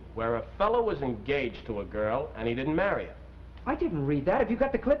Michigan where a fellow was engaged to a girl and he didn't marry her. I didn't read that. Have you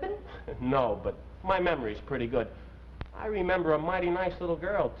got the clipping? No, but my memory's pretty good. I remember a mighty nice little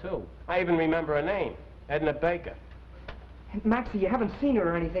girl, too. I even remember her name, Edna Baker. Maxie, you haven't seen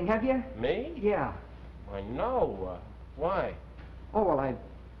her or anything, have you? Me? Yeah. I know. Why? Oh, well,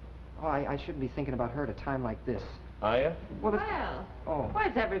 I shouldn't be thinking about her at a time like this. Are you? Well, Oh.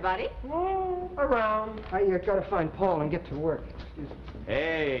 Where's everybody? Around. I gotta find Paul and get to work. Excuse me.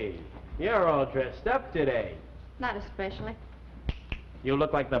 Hey, you're all dressed up today. Not especially. You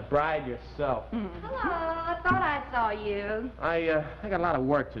look like the bride yourself. Hello, I thought I saw you. I got a lot of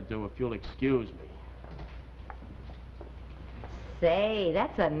work to do, if you'll excuse me. Say,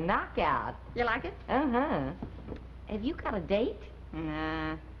 that's a knockout. You like it? Uh-huh. Have you got a date?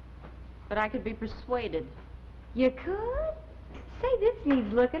 Nah. But I could be persuaded. You could? Say, this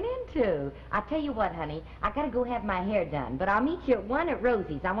needs looking into. I'll tell you what, honey. I gotta go have my hair done, but I'll meet you at 1 at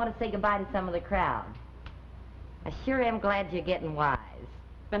Rosie's. I want to say goodbye to some of the crowd. I sure am glad you're getting wise.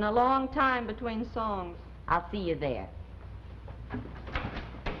 Been a long time between songs. I'll see you there.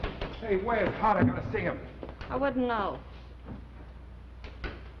 Hey, where's Hot? I gotta see him. I wouldn't know.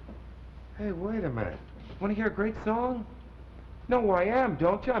 Hey, wait a minute. Want to hear a great song? Know who I am,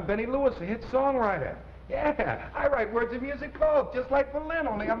 don't you? I'm Benny Lewis, a hit songwriter. Yeah, I write words and music both, just like Berlin,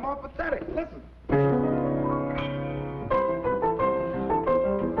 only I'm more pathetic. Listen.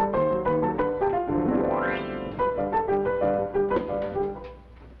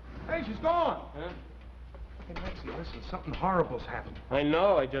 Hey, she's gone. Huh? Hey, Maxie, listen, something horrible's happened. I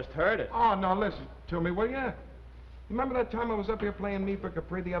know, I just heard it. Oh, no, listen to me, will ya? Remember that time I was up here playing Me for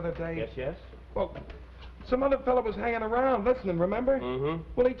Capri the other day? Yes, yes. Well, some other fella was hanging around listening, remember? Mm-hmm.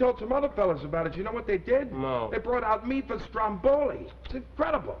 Well, he told some other fellas about it. You know what they did? No. They brought out Me for Stromboli. It's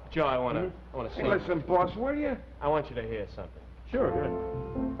incredible. Joe, I want to Hey, sing. listen, boss, will you? I want you to hear something. Sure, good.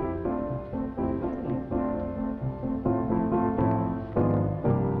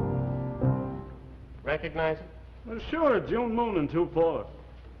 Recognize it? Well, sure, June Moon and 2/4.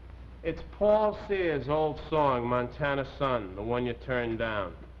 It's Paul Sears' old song, Montana Sun, the one you turned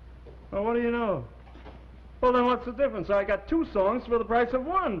down. Well, what do you know? Well, then what's the difference? I got 2 songs for the price of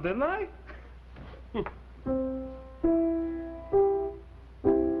 1, didn't I?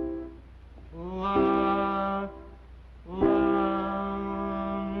 La, la.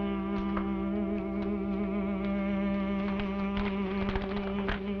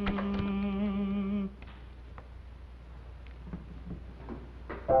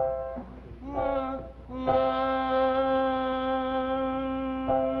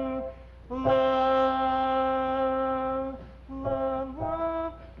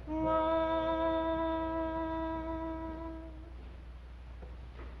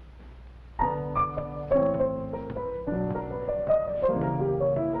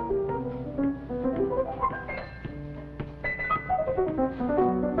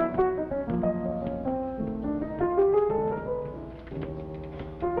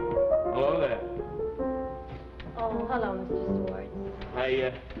 Hello there. Oh, hello, Mr. Swartz.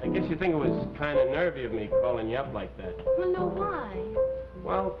 I guess you think it was kind of nervy of me calling you up like that. Well, no, why?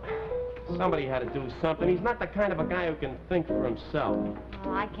 Well, somebody had to do something. He's not the kind of a guy who can think for himself.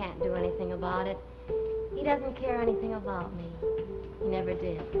 Oh, I can't do anything about it. He doesn't care anything about me. He never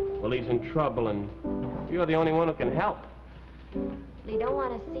did. Well, he's in trouble, and you're the only one who can help. But he don't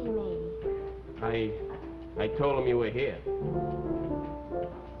want to see me. I told him you were here.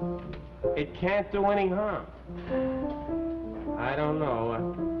 It can't do any harm. I don't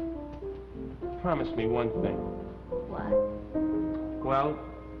know. Promise me one thing. What? Well,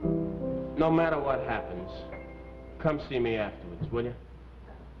 no matter what happens, come see me afterwards, will you?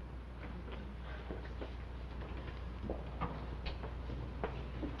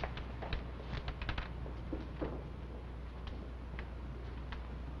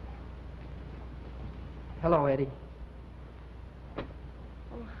 Hello, Eddie. Oh,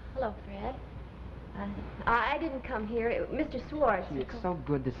 hello, Fred. I didn't come here. Mr. Swartz. It's so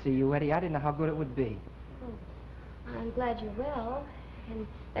good to see you, Eddie. I didn't know how good it would be. I'm glad you're well. and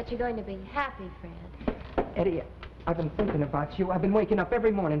that you're going to be happy, Fred. Eddie, I've been thinking about you. I've been waking up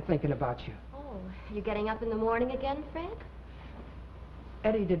every morning thinking about you. Oh, you getting up in the morning again, Fred?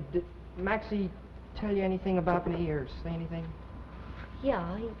 Eddie, did Maxie tell you anything about me or say anything?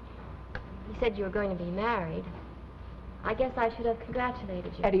 Yeah, he said you were going to be married. I guess I should have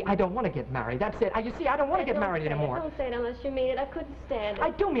congratulated you. Eddie, I don't want to get married. That's it. You see, I don't want to get married anymore. Don't say it unless you mean it. I couldn't stand it. I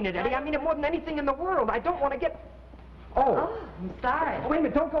do mean it, Eddie. I mean it more than anything in the world. I don't want to get... Oh, I'm sorry. Wait a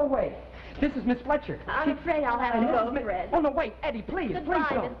minute, don't go away. This is Miss Fletcher. I'm afraid I'll have to go, Fred. Oh, no, wait, Eddie, please, Goodbye,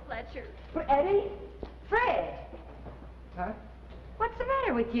 please don't. Miss Fletcher. But Eddie? Fred, Huh? what's the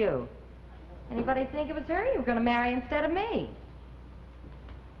matter with you? Anybody think it was her you were going to marry instead of me?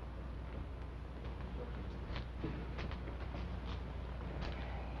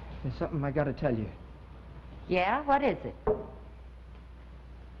 There's something I got to tell you. Yeah, what is it?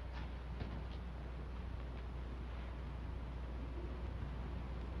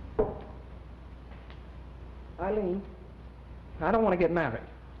 Eileen, I don't want to get married.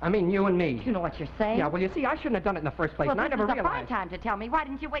 I mean, you and me. You know what you're saying? Yeah, well, you see, I shouldn't have done it in the first place, Well, and I this never is a fine realized. time to tell me. Why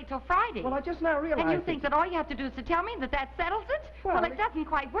didn't you wait till Friday? Well, I just now realized. And you think that all you have to do is to tell me that settles it? Well, it doesn't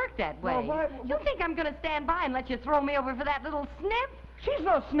quite work that way. Well, why- You think I'm going to stand by and let you throw me over for that little snip? She's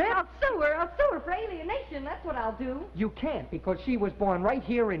no snip. I'll sue her for alienation. That's what I'll do. You can't, because she was born right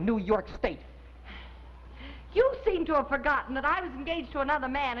here in New York State. You seem to have forgotten that I was engaged to another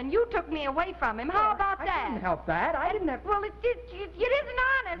man, and you took me away from him. How about I that? didn't help that. I didn't have... Well, it isn't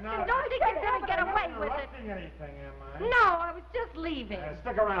honest, and don't think you're going to get away with it. Anything, am No, I was just leaving.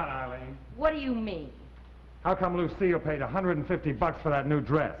 Stick around, Eileen. What do you mean? How come Lucille paid $150 for that new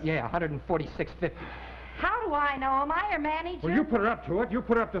dress? Yeah, $146.50. How do I know? Am I her manager? Well, you put her up to it. You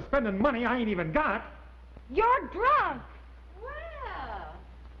put her up to spending money I ain't even got. You're drunk. Well,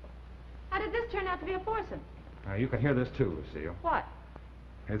 how did this turn out to be a foursome? You can hear this too, Lucille. What?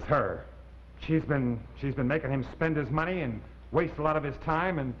 It's her. She's been making him spend his money and waste a lot of his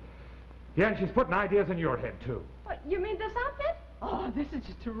time, and yeah, and she's putting ideas in your head too. What, you mean this outfit? Oh, this is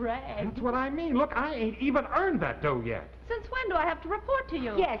just a rag. That's what I mean. Look, I ain't even earned that dough yet. Since when do I have to report to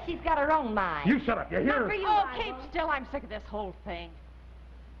you? Yeah, she's got her own mind. You shut up. You hear? Not for you, Oh, I keep won't. still. I'm sick of this whole thing.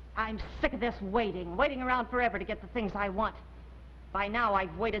 I'm sick of this waiting around forever to get the things I want. By now,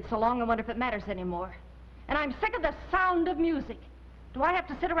 I've waited so long, I wonder if it matters anymore. And I'm sick of the sound of music. Do I have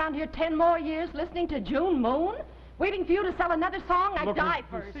to sit around here 10 more years listening to June Moon? Waiting for you to sell another song? I'd Look, die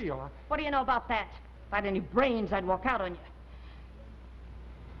first. Lucille, What do you know about that? If I had any brains, I'd walk out on you.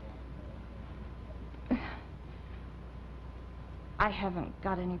 I haven't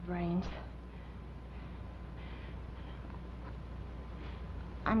got any brains.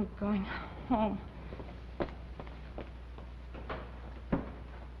 I'm going home.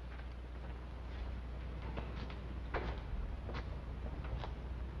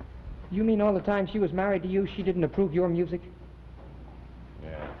 You mean all the time she was married to you, she didn't approve your music?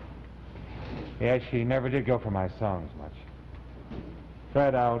 Yeah, she never did go for my songs much.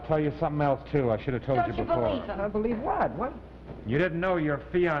 Fred, I'll tell you something else, too. I should have told you before. Believe him? I believe what? What? You didn't know your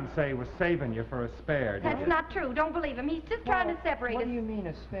fiancé was saving you for a spare, did That's you? not true. Don't believe him. He's just trying to separate What us. do you mean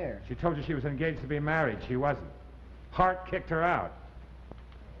a spare? She told you she was engaged to be married. She wasn't. Hart kicked her out.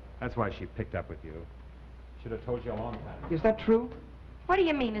 That's why she picked up with you. Should have told you a long time. Is that true? What do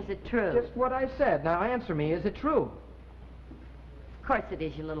you mean, is it true? Just what I said. Now answer me. Is it true? Of course it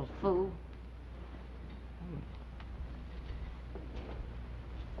is, you little fool.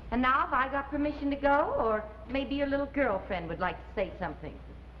 And now, have I got permission to go, or maybe your little girlfriend would like to say something?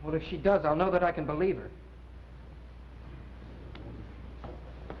 Well, if she does, I'll know that I can believe her.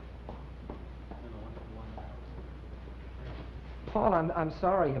 Paul, I'm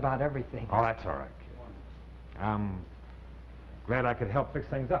sorry about everything. Oh, that's all right, kid. I'm glad I could help fix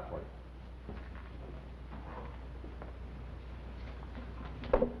things up for you.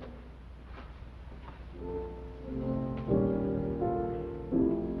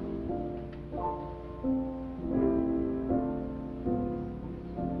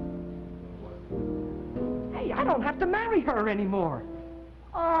 Hey, I don't have to marry her anymore.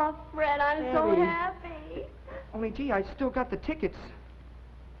 Oh, Fred, I'm so Eddie. happy. Only, gee, I still got the tickets.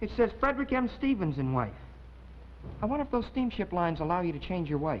 It says Frederick M. Stevens and wife. I wonder if those steamship lines allow you to change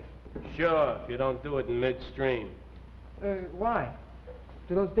your wife. Sure, if you don't do it in midstream. Why?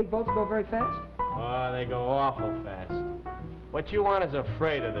 Do those big boats go very fast? Oh, they go awful fast. What you want is a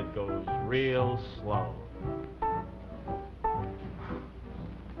freighter that goes real slow.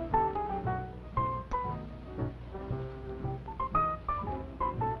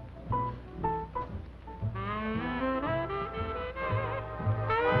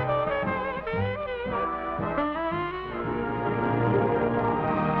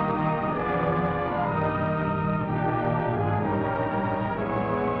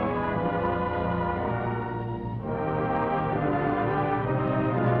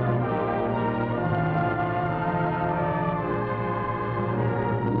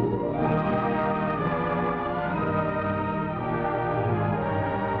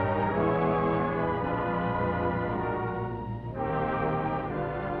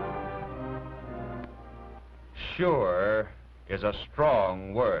 sure is a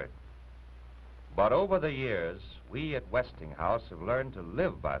strong word. But over the years, we at Westinghouse have learned to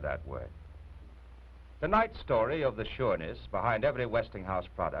live by that word. Tonight's story of the sureness behind every Westinghouse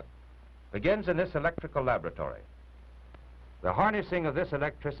product begins in this electrical laboratory. The harnessing of this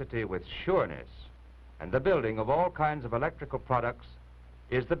electricity with sureness and the building of all kinds of electrical products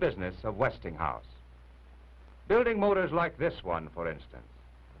is the business of Westinghouse. Building motors like this one, for instance,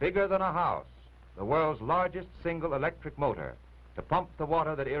 bigger than a house, the world's largest single electric motor to pump the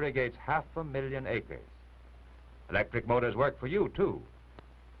water that irrigates 500,000 acres. Electric motors work for you, too.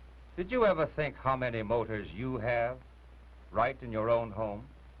 Did you ever think how many motors you have right in your own home?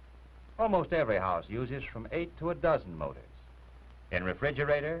 Almost every house uses from 8 to a dozen motors. In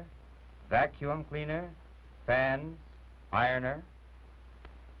refrigerator, vacuum cleaner, fans, ironer.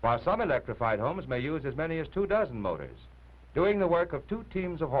 While some electrified homes may use as many as 24 motors, doing the work of 2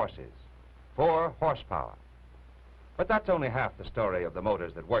 teams of horses, 4 horsepower. But that's only half the story of the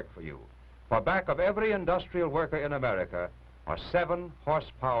motors that work for you. For back of every industrial worker in America are 7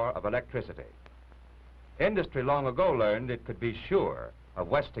 horsepower of electricity. Industry long ago learned it could be sure of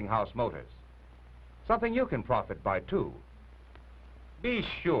Westinghouse motors. Something you can profit by, too. Be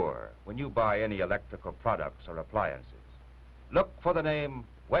sure when you buy any electrical products or appliances. Look for the name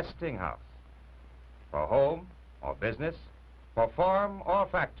Westinghouse. For home or business, for farm or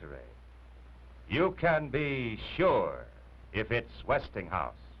factory, you can be sure if it's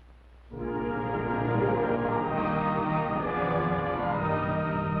Westinghouse.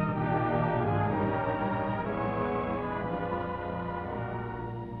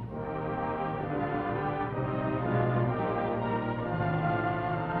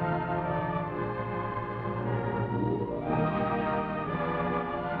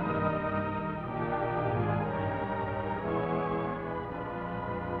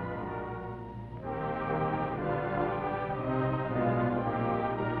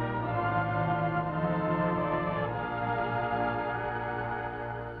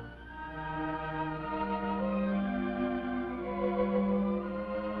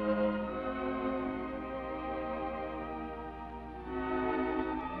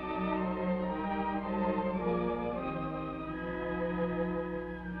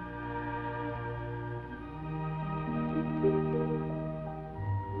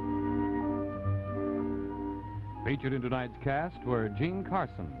 Featured in tonight's cast were Jean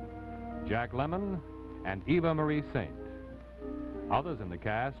Carson, Jack Lemmon, and Eva Marie Saint. Others in the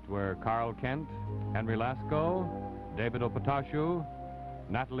cast were Carl Kent, Henry Lasco, David Opatashu,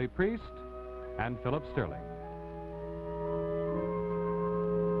 Natalie Priest, and Philip Sterling.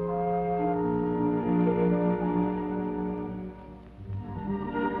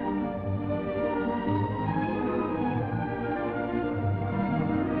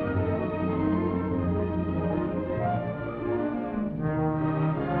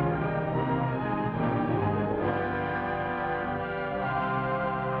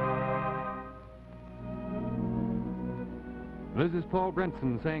 This is Paul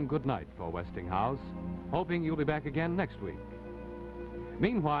Brinson saying good night for Westinghouse, hoping you'll be back again next week.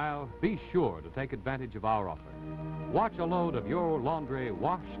 Meanwhile, be sure to take advantage of our offer. Watch a load of your laundry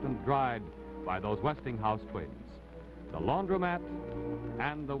washed and dried by those Westinghouse twins, the laundromat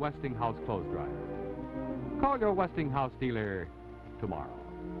and the Westinghouse clothes dryer. Call your Westinghouse dealer tomorrow.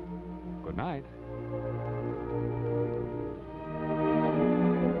 Good night.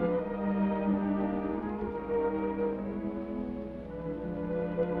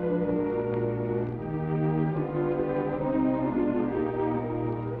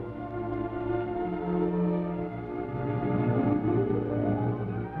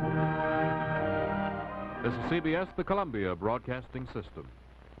 This is CBS, the Columbia Broadcasting System.